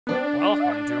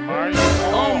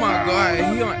Oh my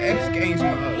god, he on X Games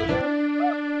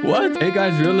mode. What? Hey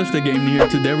guys, Realistic Gaming here.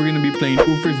 Today we're gonna be playing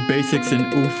OOFERS basics and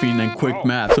OOFING and quick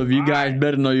math. So if you guys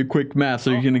better know your quick math, so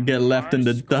you're gonna get left in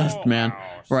the dust, man.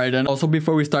 Right, and also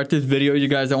before we start this video, you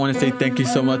guys, I want to say thank you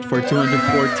so much for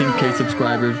 214k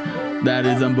subscribers. That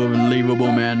is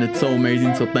unbelievable, man. It's so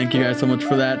amazing. So thank you guys so much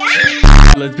for that.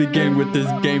 Let's begin with this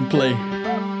gameplay.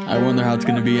 I wonder how it's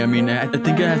gonna be. I mean, I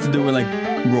think it has to do with like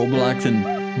Roblox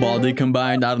and Baldi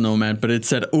combined. I don't know, man. But it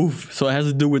said OOF, so it has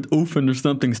to do with OOFing or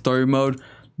something. Story mode.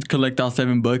 Collect all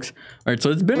 7 books. All right, so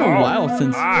it's been a while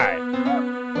since. Hi.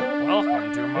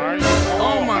 Welcome to my.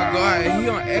 Oh my god, he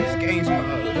on X Games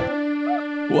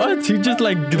mode. What? He just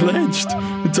like glitched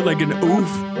into like an OOF.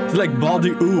 It's like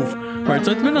Baldi OOF. All right,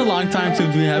 so it's been a long time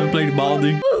since we haven't played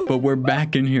Baldi, but we're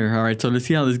back in here. All right, so let's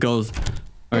see how this goes.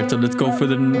 All right, so let's go for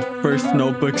the first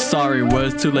notebook. Sorry,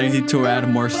 was too lazy to add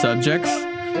more subjects.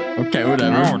 Okay,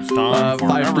 whatever. Now it's time for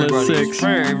 5 plus 6.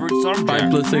 favorite subject.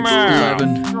 5 plus 6, Math.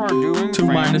 11. You're doing 2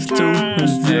 minus 2 is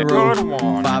fantastic. 0. Good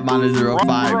one. 5 minus 0,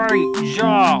 5. Great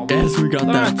job. Yes, we got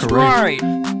that That's correct.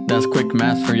 right. That's quick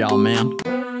math for y'all, man.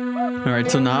 All right,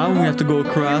 so now we have to go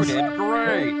across. You did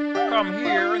great. Come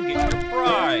here and get your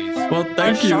prize. Well,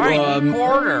 thank you. A shiny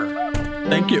quarter.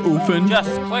 Thank you, Oofin. Just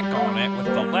click on it with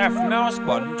the left mouse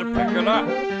button to pick it up.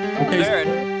 Okay.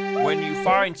 Then, when you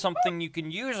find something you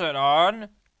can use it on,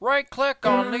 right-click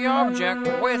on the object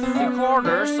with the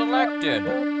quarter selected.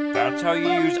 That's how you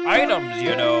use items,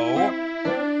 you know.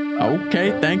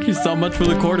 Okay, thank you so much for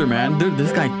the quarter, man. Dude,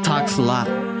 this guy talks a lot.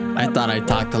 I thought I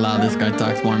talked a lot. This guy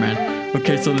talks more, man.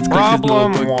 Okay, so let's click this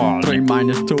Problem notebook. 1. 3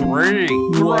 minus 2. Great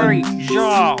One.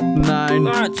 job. 9.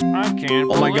 I can't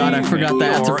Oh my god, I believe forgot it. the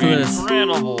answer for You're this.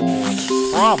 Incredible.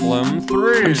 Problem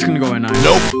 3. I'm just gonna go at 9.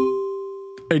 Nope.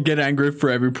 I get angry for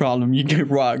every problem you get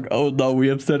wrong. Oh no, we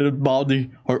upset at Baldi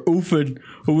or Oofin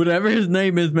or whatever his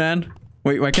name is, man.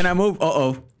 Wait, why can't I move?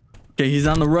 Uh-oh. Okay, he's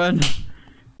on the run.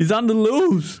 He's on the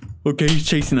loose. Okay, he's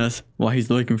chasing us while he's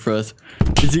looking for us.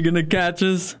 Is he gonna catch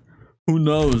us? Who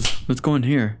knows? Let's go in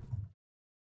here.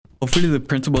 Hopefully the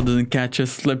principal doesn't catch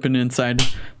us slipping inside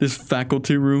this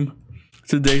faculty room.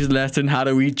 Today's lesson, how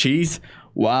to eat cheese.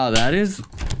 Wow,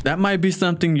 that might be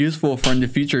something useful for in the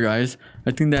future, guys.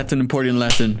 I think that's an important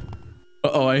lesson.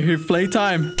 Uh-oh, I hear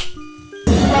playtime.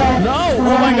 No!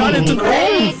 Oh my god, it's an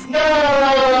OOF!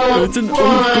 It's an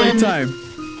OOF playtime.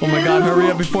 Oh my god, hurry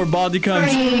up before Baldi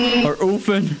comes. Or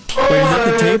Oofin. Wait, is that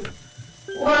the tape?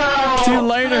 See you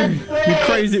later, you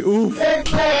crazy OOF.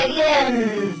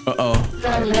 Uh-oh.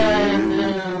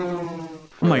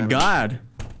 Oh my god.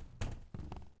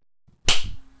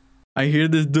 I hear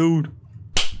this dude.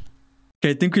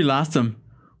 Okay, I think we lost him.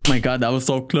 Oh my god, that was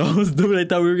so close. Dude, I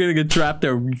thought we were gonna get trapped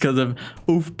there because of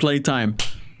OOF playtime.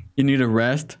 You need a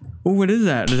rest. Oh, what is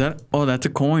that? Is that? Oh, that's a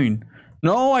coin.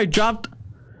 No, I dropped.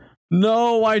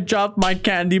 No, I dropped my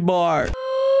candy bar.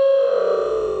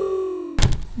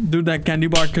 Dude, that candy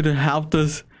bar could have helped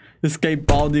us escape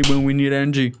Baldi when we need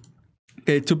energy.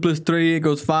 Okay, 2 plus 3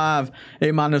 equals 5.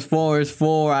 8 minus 4 is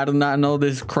 4. I do not know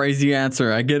this crazy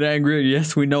answer. I get angrier.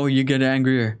 Yes, we know you get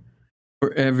angrier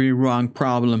for every wrong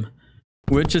problem.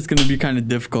 Which is going to be kind of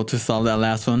difficult to solve that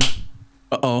last one.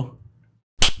 Uh-oh.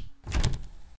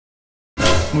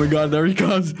 Oh my god, there he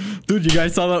comes. Dude, you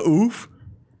guys saw that OOF?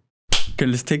 Okay,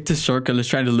 let's take this shortcut. Let's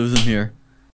try to lose him here.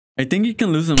 I think you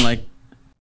can lose him like...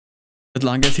 as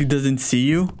long as he doesn't see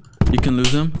you, you can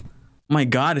lose him. Oh my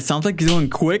god, it sounds like he's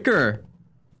going quicker.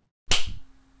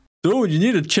 Dude, you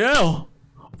need to chill.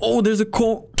 Oh, there's a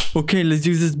okay, let's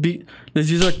use this beat. Let's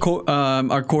use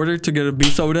our quarter to get a B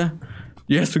soda.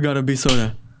 Yes, we got a B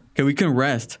soda. Okay, we can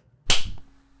rest.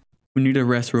 We need to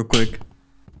rest real quick.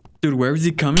 Dude, where is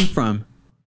he coming from?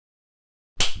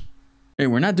 Hey,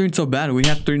 we're not doing so bad. We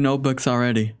have 3 notebooks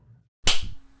already.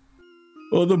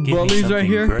 Oh, the bullies right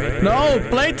here. Great. No,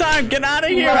 playtime. Get out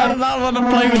of here. I do not want to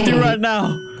play with you right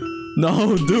now.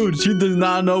 No, dude, she does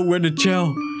not know where to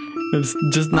chill. It's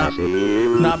just not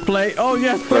play. Oh,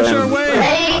 yes, push her away.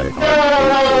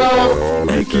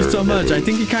 Thank you so much. I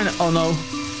think he kind of, oh no,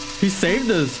 he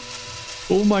saved us.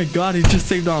 Oh my god, he just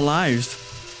saved our lives.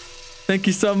 Thank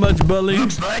you so much, bully.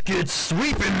 Looks like it's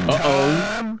sweeping time.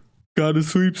 Uh-oh. Gotta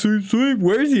sweep, sweep, sweep.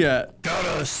 Where is he at?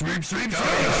 Gotta sweep, sweep, sweep.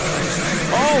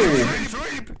 Oh!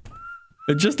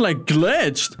 It just like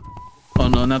glitched. Oh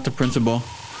no, not the principal.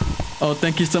 Oh,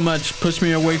 thank you so much. Push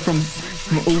me away from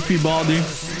Oofy Baldi.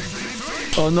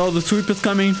 Oh no, the sweep is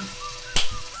coming.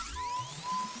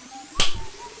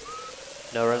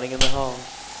 No running in the hall.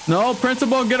 No,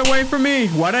 principal, get away from me.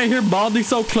 Why did I hear Baldi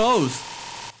so close?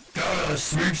 Gotta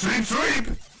sweep, sweep, sweep.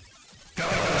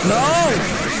 No!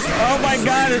 Oh my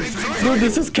god, dude,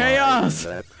 this is chaos.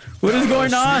 What is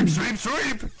going on? Sweep,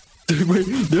 sweep. Dude, wait,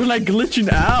 they're like glitching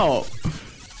out.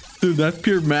 Dude, that's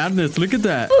pure madness. Look at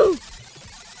that.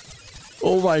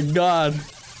 Oh my god.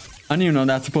 I didn't even know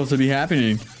that's supposed to be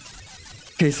happening.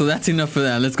 Okay, so that's enough for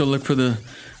that. Let's go look for the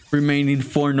remaining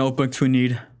 4 notebooks we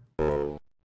need.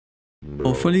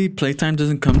 Hopefully playtime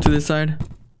doesn't come to this side.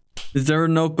 Is there a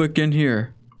notebook in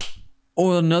here?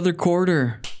 Oh, another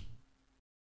quarter.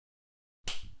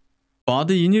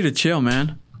 Baldi, you need to chill,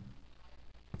 man.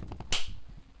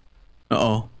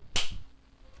 Uh-oh.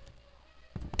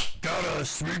 Gotta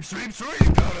sweep, sweep,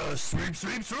 sweep. Gotta sweep,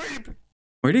 sweep, sweep.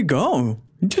 Where'd he go?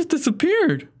 He just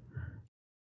disappeared.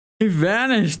 He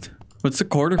vanished. What's the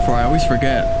quarter for? I always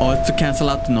forget. Oh, it's to cancel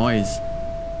out the noise,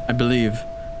 I believe.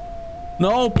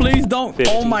 No, please don't.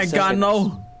 Oh my god,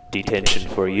 no. Detention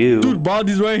for you. Dude,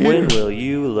 Baldi's right here. When will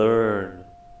you learn?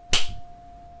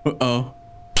 Uh-oh.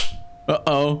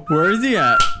 Uh-oh. Where is he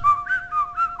at?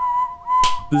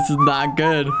 This is not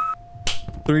good.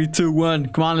 3, 2, 1.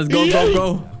 Come on, let's go, go,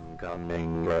 go.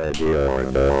 Coming ready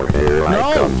or here I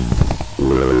No! come.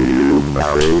 Will you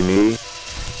marry me?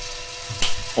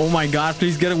 Oh my god,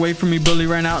 please get away from me, Bully,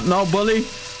 right now. No, Bully.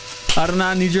 I do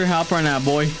not need your help right now,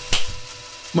 boy.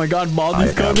 Oh my god,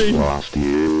 Baldi's coming. I have lost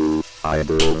you. I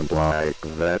don't like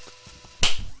that.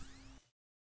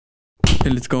 Okay,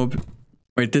 let's go.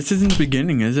 Wait, this isn't the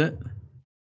beginning, is it?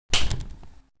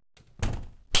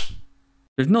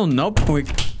 There's no notebook.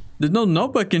 Wait, there's no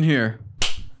notebook in here.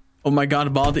 Oh my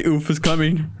god, Baldi OOF is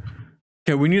coming.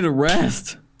 Okay, we need a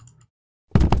rest.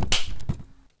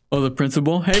 Oh, the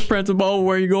principal. Hey, principal,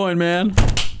 where you going, man?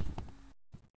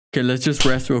 Okay, let's just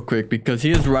rest real quick because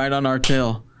he is right on our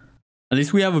tail. At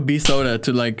least we have a B soda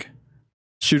to like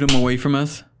shoot him away from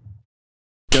us.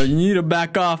 Yo, you need to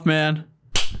back off, man.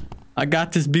 I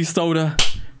got this B soda.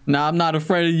 Now I'm not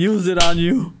afraid to use it on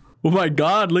you. Oh my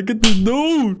god, look at this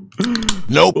dude.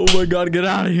 Nope. Oh my god, get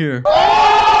out of here.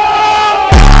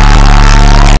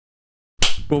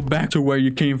 Go back to where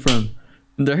you came from.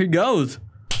 And there he goes.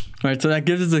 Alright, so that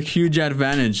gives us a huge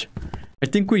advantage. I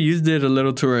think we used it a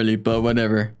little too early, but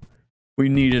whatever. We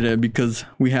needed it because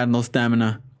we had no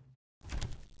stamina.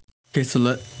 Okay,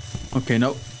 so okay,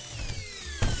 nope.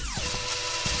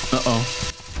 Uh-oh.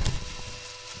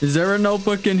 Is there a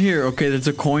notebook in here? Okay, there's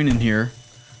a coin in here.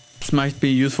 This might be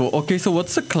useful. Okay, so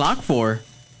what's the clock for?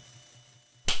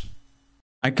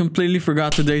 I completely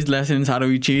forgot today's lessons. How to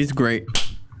eat cheese? Great.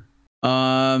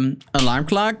 Alarm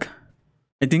clock?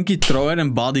 I think you throw it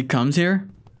and Baldi comes here.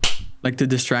 Like to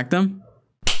distract them.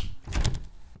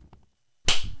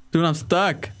 Dude, I'm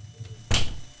stuck.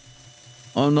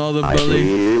 Oh no, the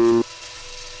bully.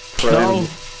 No,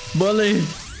 bully.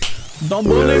 Don't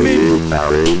bully me. Will you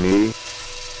marry me?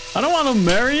 I don't want to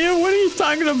marry you. What are you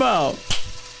talking about?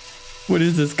 What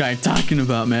is this guy talking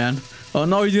about, man? Oh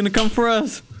no, he's gonna come for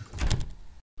us.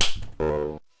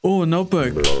 Oh, a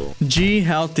notebook. G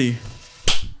healthy.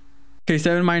 Okay,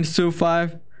 7 minus 2,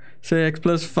 5. 6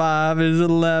 plus 5 is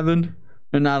 11.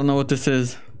 And I don't know what this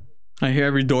is. I hear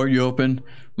every door you open.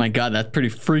 My god, that's pretty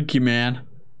freaky, man.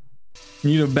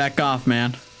 You need to back off,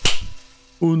 man.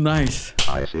 Oh, nice.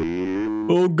 I see you.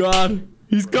 Oh god,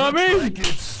 he's coming. Like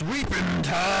it's sweeping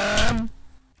time.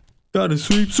 Gotta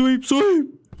sweep, sweep,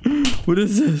 sweep. What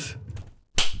is this?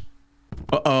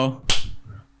 Uh-oh.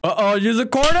 Uh-oh, use a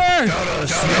quarter!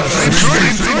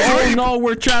 Oh no,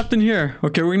 we're trapped in here.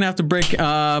 Okay, we're gonna have to break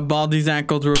Baldi's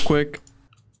ankles real quick.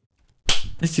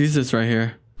 Let's use this right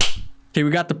here. Okay,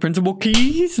 we got the principal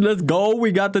keys. Let's go.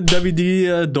 We got the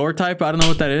WD door type. I don't know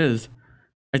what that is.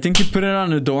 I think you put it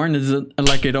on the door and it's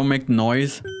like it don't make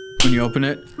noise when you open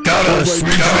it.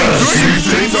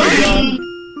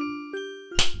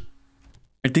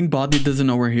 I think Baldi doesn't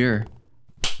know we're here.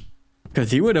 Because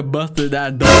he would have busted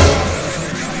that door.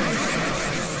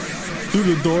 Dude,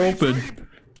 the door opened.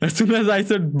 As soon as I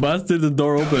said busted, the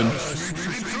door opened.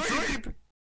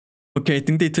 Okay, I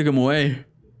think they took him away.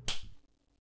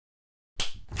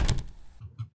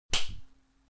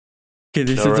 Okay,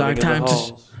 this is our time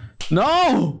to...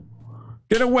 No!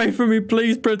 Get away from me,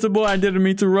 please, principal. I didn't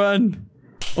mean to run.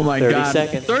 Oh my god. 30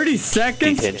 seconds. 30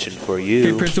 seconds? Detention for you.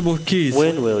 Okay, principal keys.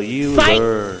 When will you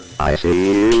learn? I see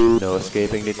you. No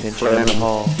escaping detention in the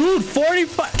hall. Dude,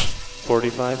 45...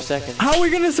 45 seconds. How are we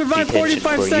gonna survive Detention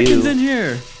 45 for seconds you. in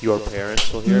here? Your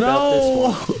parents will hear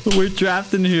about this one. We're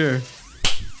trapped in here.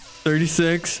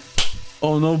 36.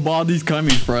 Oh no, Baldi's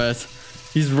coming for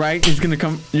us. He's right. He's gonna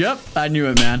come. Yep, I knew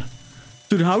it, man.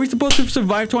 Dude, how are we supposed to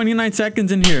survive 29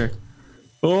 seconds in here?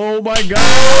 Oh my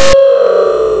god.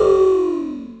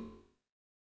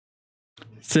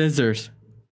 Scissors.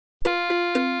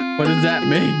 What does that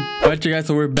mean? Alright, you guys,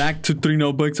 so we're back to 3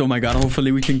 notebooks. Oh my god,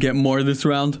 hopefully we can get more this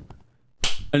round.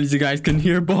 And as you guys can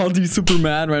hear, Baldi's super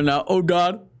mad right now. Oh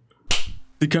god.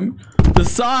 The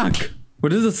sock. What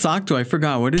does the sock do? I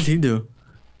forgot. What does he do?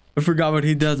 I forgot what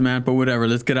he does, man. But whatever.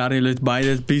 Let's get out of here. Let's buy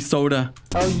this beef soda.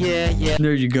 Oh yeah.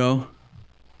 There you go.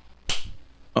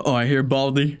 Uh-oh, I hear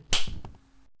Baldi.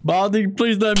 Baldi,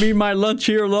 please let me eat my lunch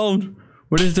here alone.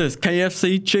 What is this?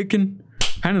 KFC chicken?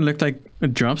 Kind of looked like a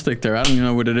drumstick there. I don't even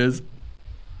know what it is.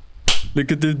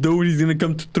 Look at this dude. He's gonna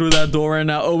come through that door right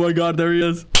now. Oh my god, there he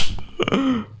is.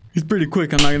 He's pretty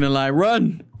quick, I'm not gonna lie.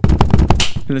 Run!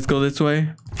 Let's go this way.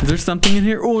 Is there something in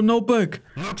here? Oh, notebook.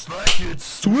 Looks like it's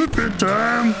Sweeping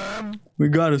time. We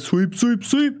gotta sweep.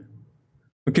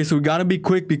 Okay, so we gotta be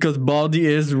quick because Baldi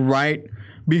is right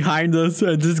behind us.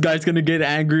 And this guy's gonna get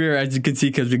angrier, as you can see,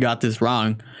 because we got this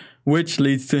wrong. Which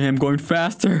leads to him going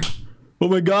faster. Oh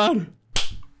my god.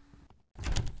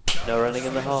 No running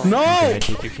in the hall. No!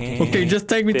 Okay, just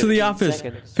take me to the 15 office.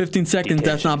 seconds. 15 seconds,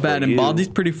 that's not Detention bad. for And you. Baldi's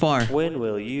pretty far. When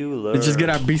will you learn? Let's just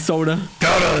get our beef soda.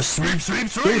 gotta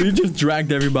sweep. Dude, he just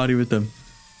dragged everybody with him.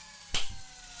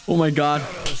 Oh my god.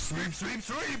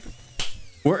 Sweep.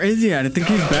 Where is he at? I think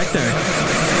he's back there.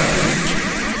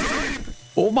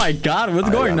 Oh my god, what's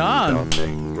going on?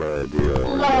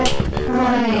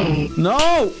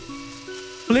 No!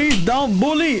 Please don't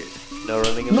bully! No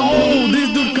running in the No! hall.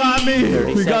 This dude caught me!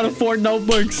 30 We got seconds. 4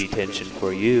 notebooks. Detention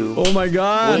for you. Oh my When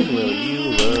god. will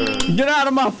you learn? Get out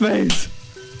of my face!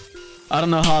 I don't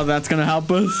know how that's gonna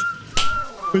help us.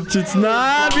 Which it's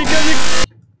not because it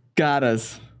got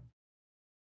us.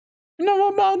 You know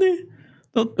what, Baldi?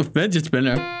 Don't the fidget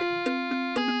spinner.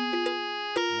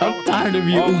 I'm tired of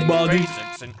you, Baldi's Baldi.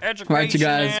 Basics in Right, you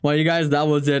guys. Well, you guys, that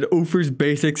was it. OOFERS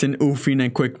basics and OOFING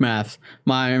and quick maths.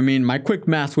 My quick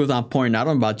maths was on point. I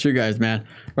don't know about you guys, man.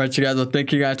 Right, you guys. Well,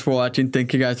 thank you guys for watching.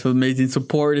 Thank you guys for the amazing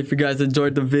support. If you guys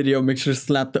enjoyed the video, make sure to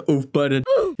slap the OOF button.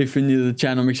 If you're new to the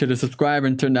channel, make sure to subscribe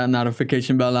and turn that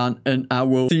notification bell on. And I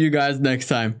will see you guys next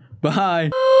time. Bye.